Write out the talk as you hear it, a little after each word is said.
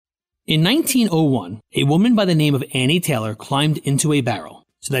In 1901, a woman by the name of Annie Taylor climbed into a barrel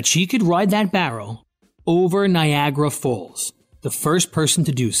so that she could ride that barrel over Niagara Falls, the first person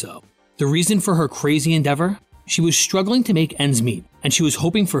to do so. The reason for her crazy endeavor? She was struggling to make ends meet, and she was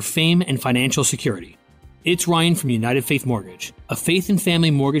hoping for fame and financial security. It's Ryan from United Faith Mortgage, a faith and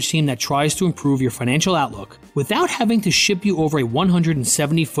family mortgage team that tries to improve your financial outlook without having to ship you over a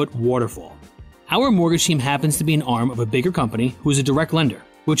 170-foot waterfall. Our mortgage team happens to be an arm of a bigger company who is a direct lender,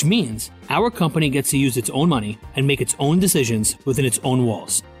 which means our company gets to use its own money and make its own decisions within its own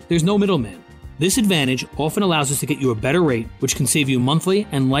walls. There's no middleman. This advantage often allows us to get you a better rate, which can save you monthly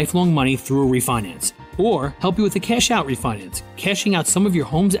and lifelong money through a refinance, or help you with a cash-out refinance, cashing out some of your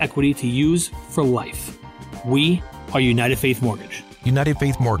home's equity to use for life. We are United Faith Mortgage. United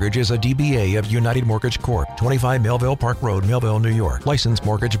Faith Mortgage is a DBA of United Mortgage Corp., 25 Melville Park Road, Melville, New York. Licensed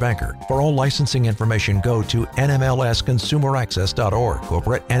mortgage banker. For all licensing information, go to nmlsconsumeraccess.org.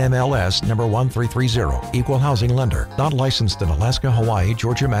 Corporate NMLS number 1330. Equal housing lender. Not licensed in Alaska, Hawaii,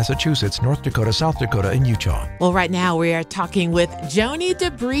 Georgia, Massachusetts, North Dakota, South Dakota, and Utah. Well, right now we are talking with Joni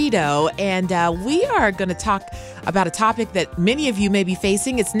DeBrito, and we are going to talk about a topic that many of you may be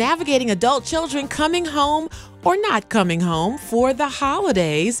facing. It's navigating adult children coming home or not coming home for the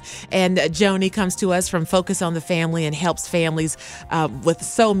holidays. And Joni comes to us from Focus on the Family and helps families with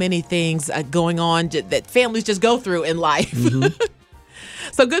so many things going on that families just go through in life. Mm-hmm.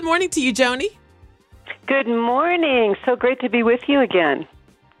 So good morning to you, Joni. Good morning. So great to be with you again.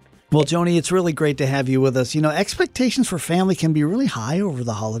 Well, Joni, it's really great to have you with us. You know, expectations for family can be really high over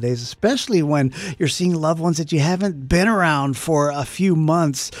the holidays, especially when you're seeing loved ones that you haven't been around for a few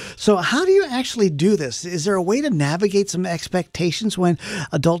months. So how do you actually do this? Is there a way to navigate some expectations when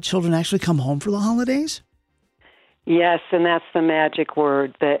adult children actually come home for the holidays? Yes, and that's the magic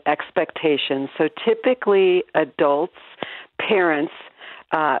word, the expectations. So typically adults, parents,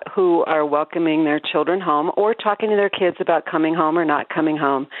 who are welcoming their children home or talking to their kids about coming home or not coming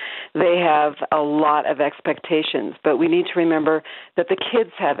home, they have a lot of expectations. But we need to remember that the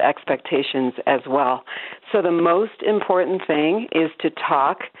kids have expectations as well. So the most important thing is to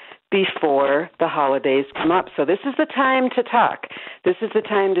talk before the holidays come up. So this is the time to talk. This is the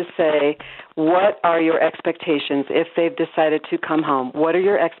time to say, what are your expectations if they've decided to come home? What are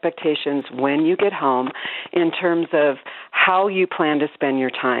your expectations when you get home in terms of how you plan to spend your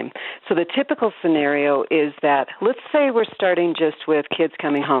time? So the typical scenario is that, let's say we're starting just with kids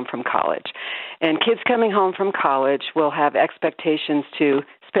coming home from college. And kids coming home from college will have expectations to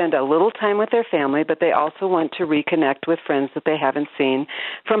spend a little time with their family, but they also want to reconnect with friends that they haven't seen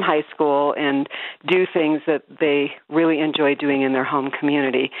from high school and do things that they really enjoy doing in their home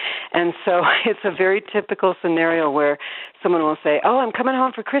community. And so it's a very typical scenario where someone will say, oh, I'm coming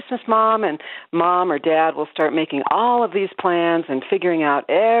home for Christmas, Mom, and Mom or Dad will start making all of these plans and figuring out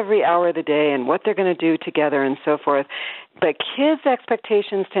every hour of the day and what they're going to do together and so forth. But kids'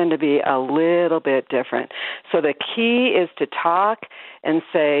 expectations tend to be a little bit different. So the key is to talk and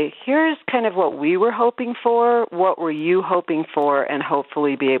say, here's kind of what we were hoping for, what were you hoping for, and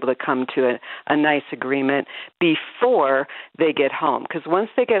hopefully be able to come to a nice agreement before they get home. Because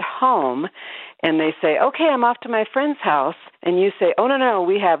once they get home and they say, okay, I'm off to my friend's house, and you say, oh, no,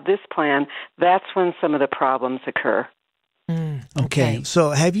 we have this plan, that's when some of the problems occur. Okay. So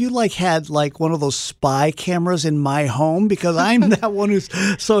have you had one of those spy cameras in my home? Because I'm that one who's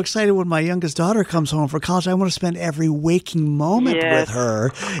so excited when my youngest daughter comes home for college. I want to spend every waking moment with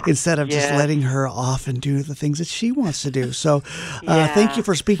her instead of just letting her off and do the things that she wants to do. So thank you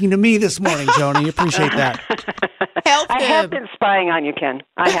for speaking to me this morning, Joni. Appreciate that. Help him. I have been spying on you, Ken.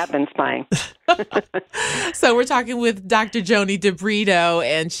 I have been spying. So we're talking with Dr. Joni DeBrito,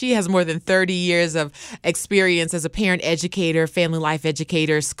 and she has more than 30 years of experience as a parent educator, family life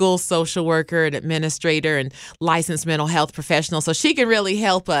educator, school social worker, and administrator, and licensed mental health professional. So she can really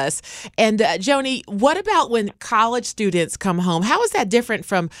help us. And Joni, what about when college students come home? How is that different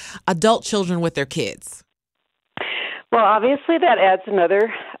from adult children with their kids? Well, obviously that adds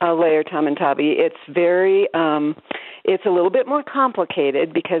another layer, Tom and Tabby. It's very, it's a little bit more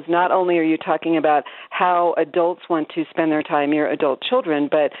complicated because not only are you talking about how adults want to spend their time, your adult children,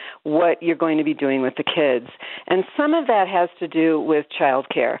 but what you're going to be doing with the kids. And some of that has to do with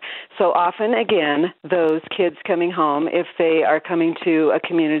childcare. So often, again, those kids coming home, if they are coming to a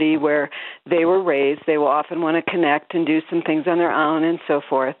community where they were raised, they will often want to connect and do some things on their own and so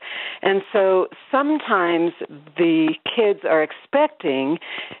forth. And so sometimes the kids are expecting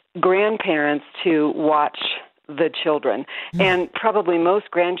grandparents to watch the children. And probably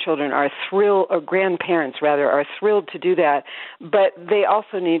most grandchildren are thrilled, or grandparents rather, are thrilled to do that, but they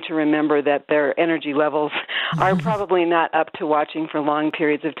also need to remember that their energy levels are probably not up to watching for long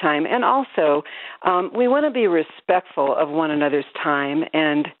periods of time. And also, we want to be respectful of one another's time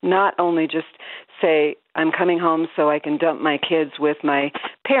and not only just say, I'm coming home so I can dump my kids with my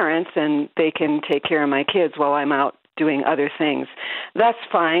parents and they can take care of my kids while I'm out doing other things. That's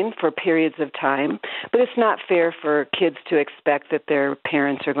fine for periods of time, but it's not fair for kids to expect that their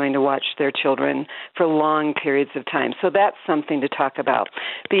parents are going to watch their children for long periods of time. So that's something to talk about.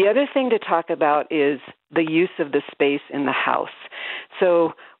 The other thing to talk about is the use of the space in the house.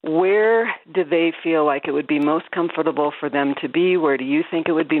 So where do they feel like it would be most comfortable for them to be? Where do you think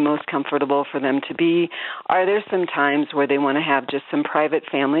it would be most comfortable for them to be? Are there some times where they want to have just some private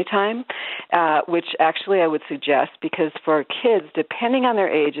family time, which actually I would suggest, because for kids, depending on their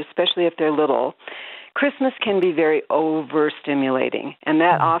age, especially if they're little, Christmas can be very overstimulating, and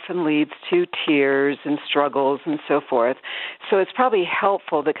that often leads to tears and struggles and so forth. So it's probably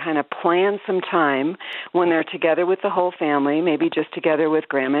helpful to kind of plan some time when they're together with the whole family, maybe just together with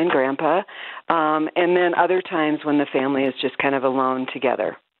Grandma and Grandpa, and then other times when the family is just kind of alone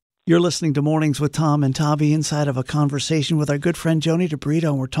together. You're listening to Mornings with Tom and Tavi, inside of a conversation with our good friend Joni DeBrito.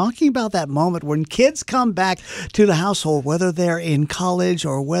 And we're talking about that moment when kids come back to the household, whether they're in college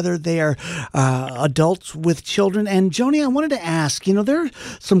or whether they're adults with children. And Joni, I wanted to ask, there are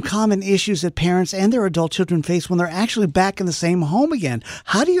some common issues that parents and their adult children face when they're actually back in the same home again.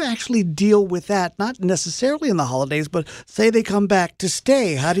 How do you actually deal with that? Not necessarily in the holidays, but say they come back to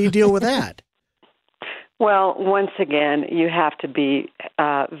stay. How do you deal with that? Well, once again, you have to be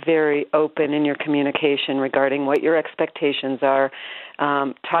very open in your communication regarding what your expectations are,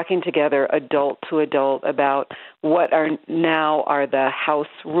 talking together adult to adult about what are the house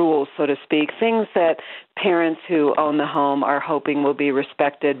rules, so to speak, things that parents who own the home are hoping will be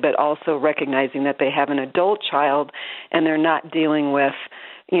respected, but also recognizing that they have an adult child and they're not dealing with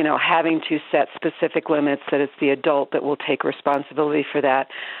having to set specific limits, that it's the adult that will take responsibility for that.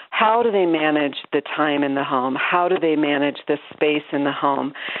 How do they manage the time in the home? How do they manage the space in the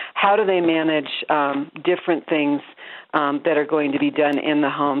home? How do they manage different things that are going to be done in the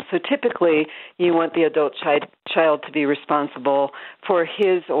home? So typically, you want the adult child to be responsible for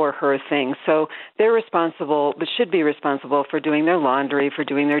his or her things. So they're responsible, but should be responsible for doing their laundry, for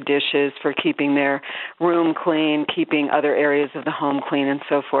doing their dishes, for keeping their room clean, keeping other areas of the home clean, and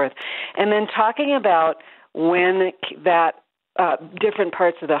so forth. And then talking about when that different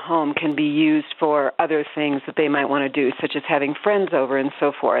parts of the home can be used for other things that they might want to do, such as having friends over and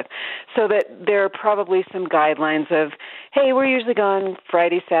so forth. So that there are probably some guidelines of, hey, we're usually gone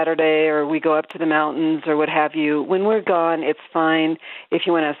Friday, Saturday, or we go up to the mountains or what have you. When we're gone, it's fine. If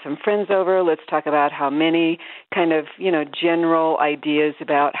you want to have some friends over, let's talk about how many, kind of, general ideas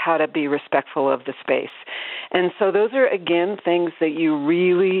about how to be respectful of the space. And so those are, again, things that you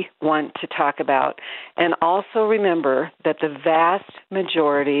really want to talk about. And also remember that the vast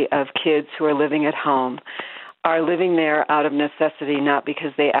majority of kids who are living at home are living there out of necessity, not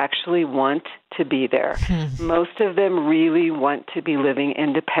because they actually want to be there. Most of them really want to be living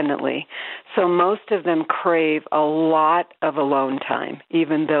independently. So most of them crave a lot of alone time,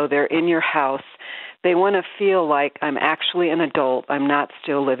 even though they're in your house. They want to feel like I'm actually an adult. I'm not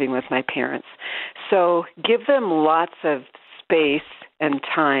still living with my parents. So give them lots of space and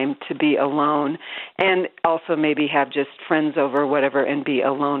time to be alone, and also maybe have just friends over, whatever, and be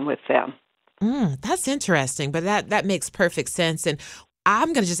alone with them. That's interesting, but that makes perfect sense. And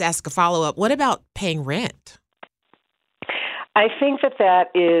I'm going to just ask a follow-up. What about paying rent? I think that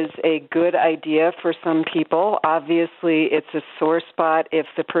is a good idea for some people. Obviously, it's a sore spot if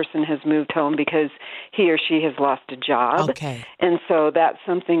the person has moved home because he or she has lost a job. Okay. And so that's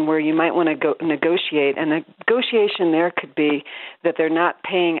something where you might want to go negotiate. And the negotiation there could be that they're not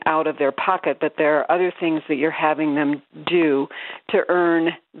paying out of their pocket, but there are other things that you're having them do to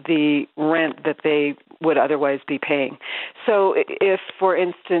earn the rent that they would otherwise be paying. So if, for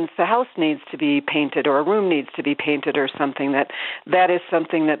instance, the house needs to be painted or a room needs to be painted or something, that is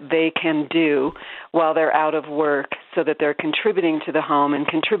something that they can do while they're out of work, so that they're contributing to the home and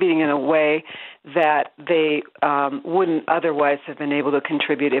contributing in a way that they wouldn't otherwise have been able to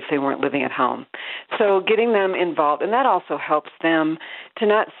contribute if they weren't living at home. So getting them involved, and that also helps them to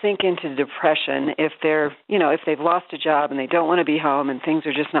not sink into depression if they've lost a job and they don't want to be home and things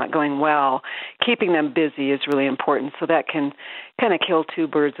are just not going well. Keeping them busy is really important, so that can kind of kill two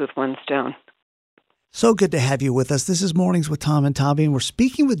birds with one stone. So good to have you with us. This is Mornings with Tom and Tommy, and we're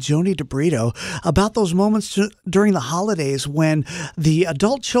speaking with Joni DeBrito about those moments during the holidays when the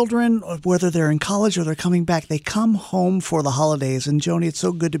adult children, whether they're in college or they're coming back, they come home for the holidays. And Joni, it's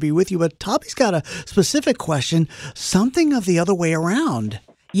so good to be with you. But Tommy's got a specific question, something of the other way around.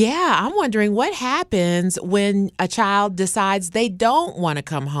 Yeah, I'm wondering what happens when a child decides they don't want to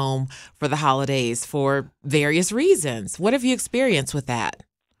come home for the holidays for various reasons. What have you experienced with that?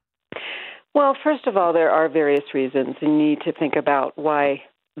 Well, first of all, there are various reasons you need to think about why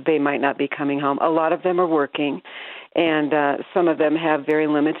they might not be coming home. A lot of them are working, and some of them have very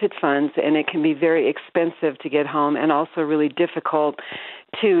limited funds, and it can be very expensive to get home and also really difficult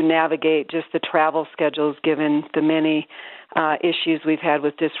to navigate just the travel schedules given the many issues we've had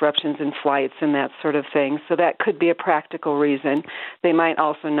with disruptions in flights and that sort of thing. So that could be a practical reason. They might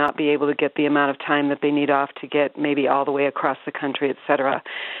also not be able to get the amount of time that they need off to get maybe all the way across the country, et cetera.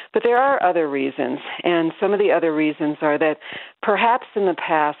 But there are other reasons, and some of the other reasons are that perhaps in the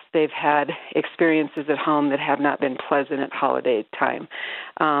past they've had experiences at home that have not been pleasant at holiday time.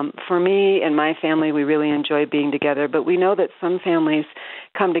 For me and my family, we really enjoy being together, but we know that some families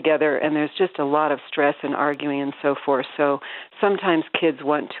come together and there's just a lot of stress and arguing and so forth. So sometimes kids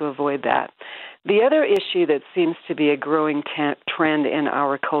want to avoid that. The other issue that seems to be a growing trend in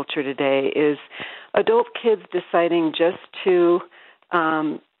our culture today is adult kids deciding just to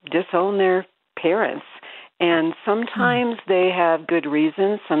disown their parents. And sometimes they have good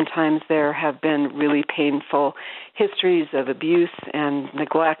reasons. Sometimes there have been really painful histories of abuse and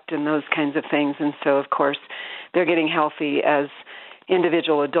neglect and those kinds of things. And so, of course, they're getting healthy as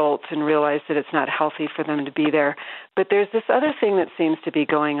individual adults and realize that it's not healthy for them to be there. But there's this other thing that seems to be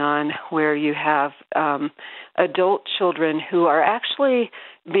going on where you have adult children who are actually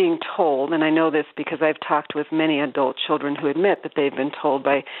being told, and I know this because I've talked with many adult children who admit that they've been told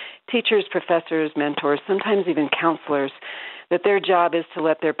by teachers, professors, mentors, sometimes even counselors, that their job is to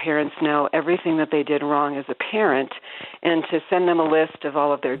let their parents know everything that they did wrong as a parent and to send them a list of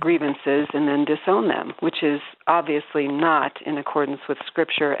all of their grievances and then disown them, which is obviously not in accordance with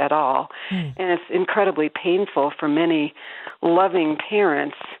Scripture at all. And it's incredibly painful for many loving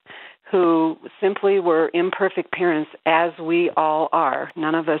parents who simply were imperfect parents, as we all are.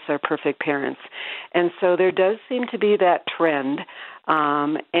 None of us are perfect parents. And so there does seem to be that trend.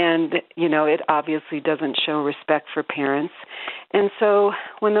 And, you know, it obviously doesn't show respect for parents. And so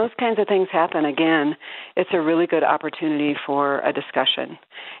when those kinds of things happen, again, it's a really good opportunity for a discussion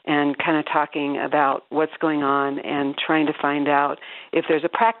and kind of talking about what's going on and trying to find out if there's a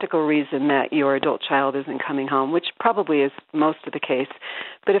practical reason that your adult child isn't coming home, which probably is most of the case.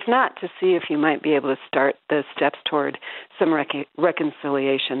 But if not, to see if you might be able to start the steps toward some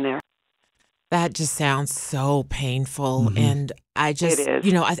reconciliation there. That just sounds so painful. Mm-hmm. And I just,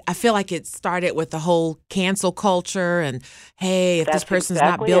 you know, I feel like it started with the whole cancel culture and, hey, if this person's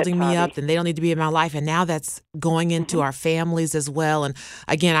not building me up, then they don't need to be in my life. And now that's going into our families as well. And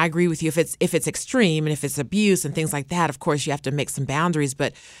again, I agree with you. If it's extreme and if it's abuse and things like that, of course, you have to make some boundaries.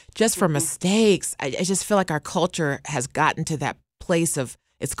 But just for mistakes, I just feel like our culture has gotten to that place of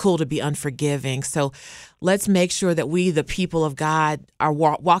it's cool to be unforgiving. So let's make sure that we, the people of God, are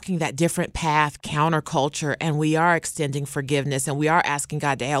walking that different path, counterculture, and we are extending forgiveness, and we are asking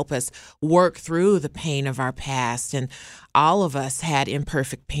God to help us work through the pain of our past. And all of us had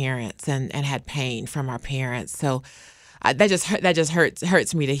imperfect parents and had pain from our parents. So that just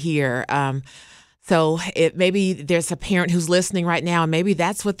hurts me to hear. So maybe there's a parent who's listening right now, and maybe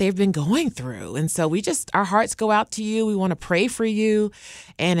that's what they've been going through. And so our hearts go out to you. We want to pray for you.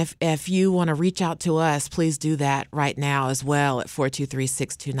 And if you want to reach out to us, please do that right now as well at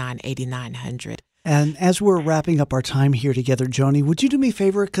 423-629-8900. And as we're wrapping up our time here together, Joni, would you do me a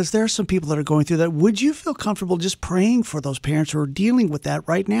favor? Because there are some people that are going through that. Would you feel comfortable just praying for those parents who are dealing with that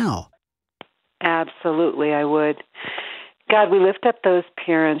right now? Absolutely, I would. God, we lift up those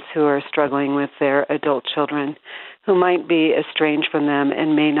parents who are struggling with their adult children, who might be estranged from them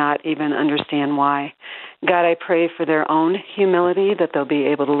and may not even understand why. God, I pray for their own humility, that they'll be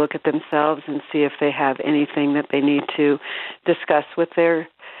able to look at themselves and see if they have anything that they need to discuss with their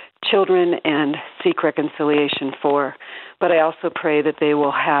children and seek reconciliation for. But I also pray that they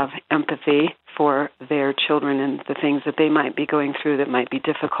will have empathy for their children and the things that they might be going through that might be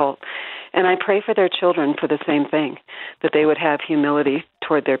difficult. And I pray for their children for the same thing, that they would have humility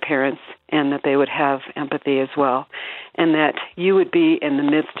toward their parents and that they would have empathy as well, and that you would be in the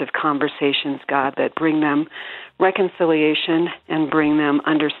midst of conversations, God, that bring them reconciliation and bring them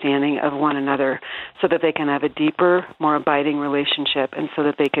understanding of one another so that they can have a deeper, more abiding relationship and so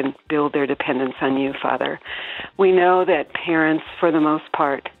that they can build their dependence on you, Father. We know that parents, for the most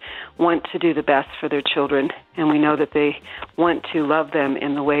part, want to do the best for their children, and we know that they want to love them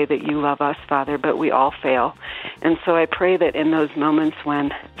in the way that you love us, Father, but we all fail. And so I pray that in those moments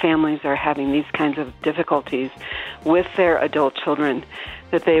when families are having these kinds of difficulties with their adult children,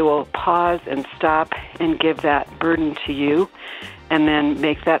 that they will pause and stop and give that burden to you and then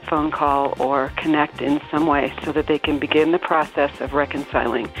make that phone call or connect in some way so that they can begin the process of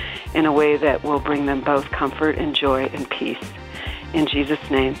reconciling in a way that will bring them both comfort and joy and peace. In Jesus'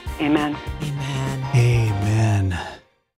 name, amen. Amen.